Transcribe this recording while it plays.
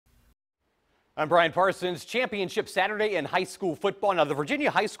I'm Brian Parsons. Championship Saturday in high school football. Now, the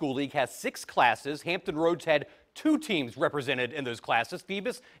Virginia High School League has 6 classes. Hampton Roads had 2 teams represented in those classes.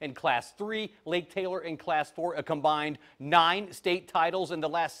 Phoebus in Class 3, Lake Taylor in Class 4, a combined 9 state titles in the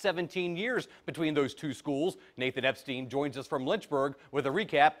last 17 years between those 2 schools. Nathan Epstein joins us from Lynchburg with a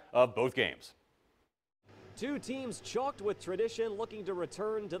recap of both games. 2 teams chalked with tradition looking to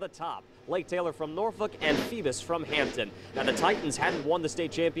return to the top. Lake Taylor from Norfolk and Phoebus from Hampton. Now, the Titans hadn't won the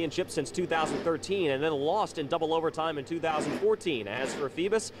state championship since 2013 and then lost in double overtime in 2014. As for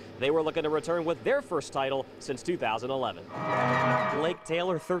Phoebus, they were looking to return with their first title since 2011. Lake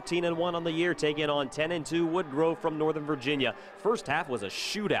Taylor 13-1 on the year, taking on 10-2 Woodgrove from Northern Virginia. First half was a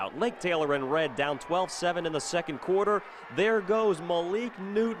shootout. Lake Taylor in red down 12-7 in the second quarter. There goes Malik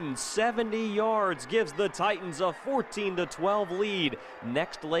Newton, 70 yards, gives the Titans a 14-12 lead.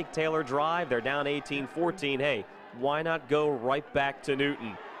 Next Lake Taylor drive, they're down 18-14. Hey, why not go right back to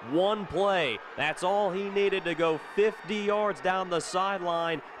Newton? One play, that's all he needed to go 50 yards down the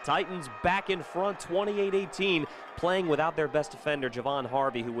sideline. Titans back in front, 28-18. Playing without their best defender, Javon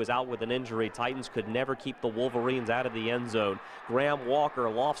Harvey, who was out with an injury. Titans could never keep the Wolverines out of the end zone. Graham Walker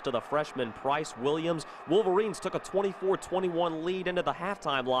lofts to the freshman Price Williams. Wolverines took a 24-21 lead into the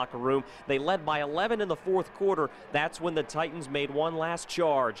halftime locker room. They led by 11 in the fourth quarter. That's when the Titans made one last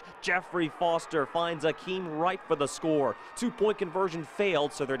charge. Jeffrey Foster finds Akeem Wright for the score. 2-point conversion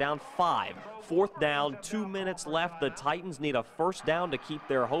failed, so they're down 5. Fourth down, 2 minutes left. The Titans need a first down to keep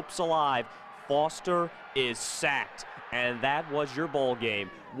their hopes alive. Foster is sacked, and that was your bowl game.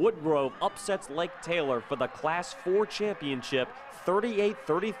 Woodgrove upsets Lake Taylor for the Class 4 championship,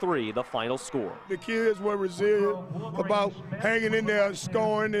 38-33 the final score. The kids were resilient about hanging in there,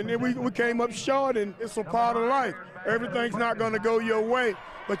 scoring, and then we came up short, and it's a part of life. Everything's not going to go your way,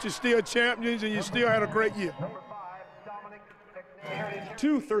 but you're still champions, and you still had a great year.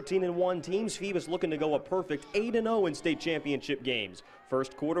 2 13-1 teams. Phoebus looking to go a perfect 8-0 in state championship games.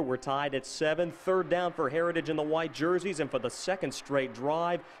 First quarter, we're tied at 7. Third down for Heritage in the white jerseys, and for the second straight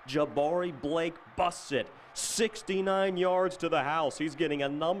drive, Jabari Blake busts it. 69 yards to the house. He's getting a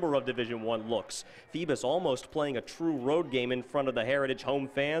number of Division I looks. Phoebus almost playing a true road game in front of the Heritage home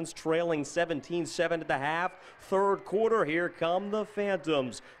fans, trailing 17-7 at the half. Third quarter, here come the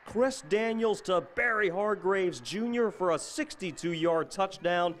Phantoms. Chris Daniels to Barry Hargraves Jr. for a 62-yard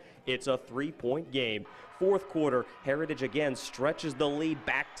touchdown. It's a 3-point game. Fourth quarter, Heritage again stretches the lead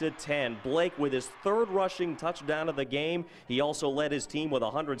back to 10. Blake with his 3rd rushing touchdown of the game. He also led his team with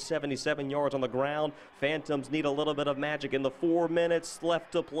 177 yards on the ground. Phantoms need a little bit of magic in the 4 minutes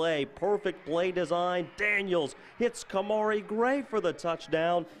left to play. Perfect play design. Daniels hits Kamari Gray for the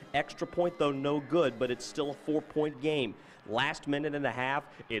touchdown. Extra point, though, no good, but it's still a 4-point game. Last minute and a half,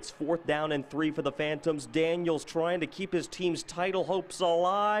 it's 4th down and 3 for the Phantoms. Daniels trying to keep his team's title hopes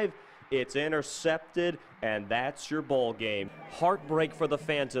alive. It's intercepted, and that's your bowl game. Heartbreak for the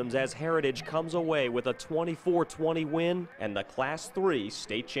Phantoms as Heritage comes away with a 24-20 win and the Class 3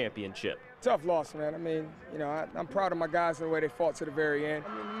 state championship. Tough loss, man. I mean, you know, I'm proud of my guys and the way they fought to the very end.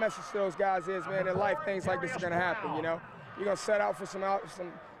 I mean, the message to those guys is, man, in life, things like this are going to happen, you know. You're going to set out for some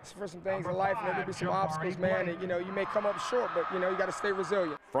things in life, and there will be some obstacles, man, and, you know, you may come up short, but, you know, you got to stay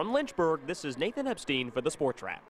resilient. From Lynchburg, this is Nathan Epstein for the Sports Wrap.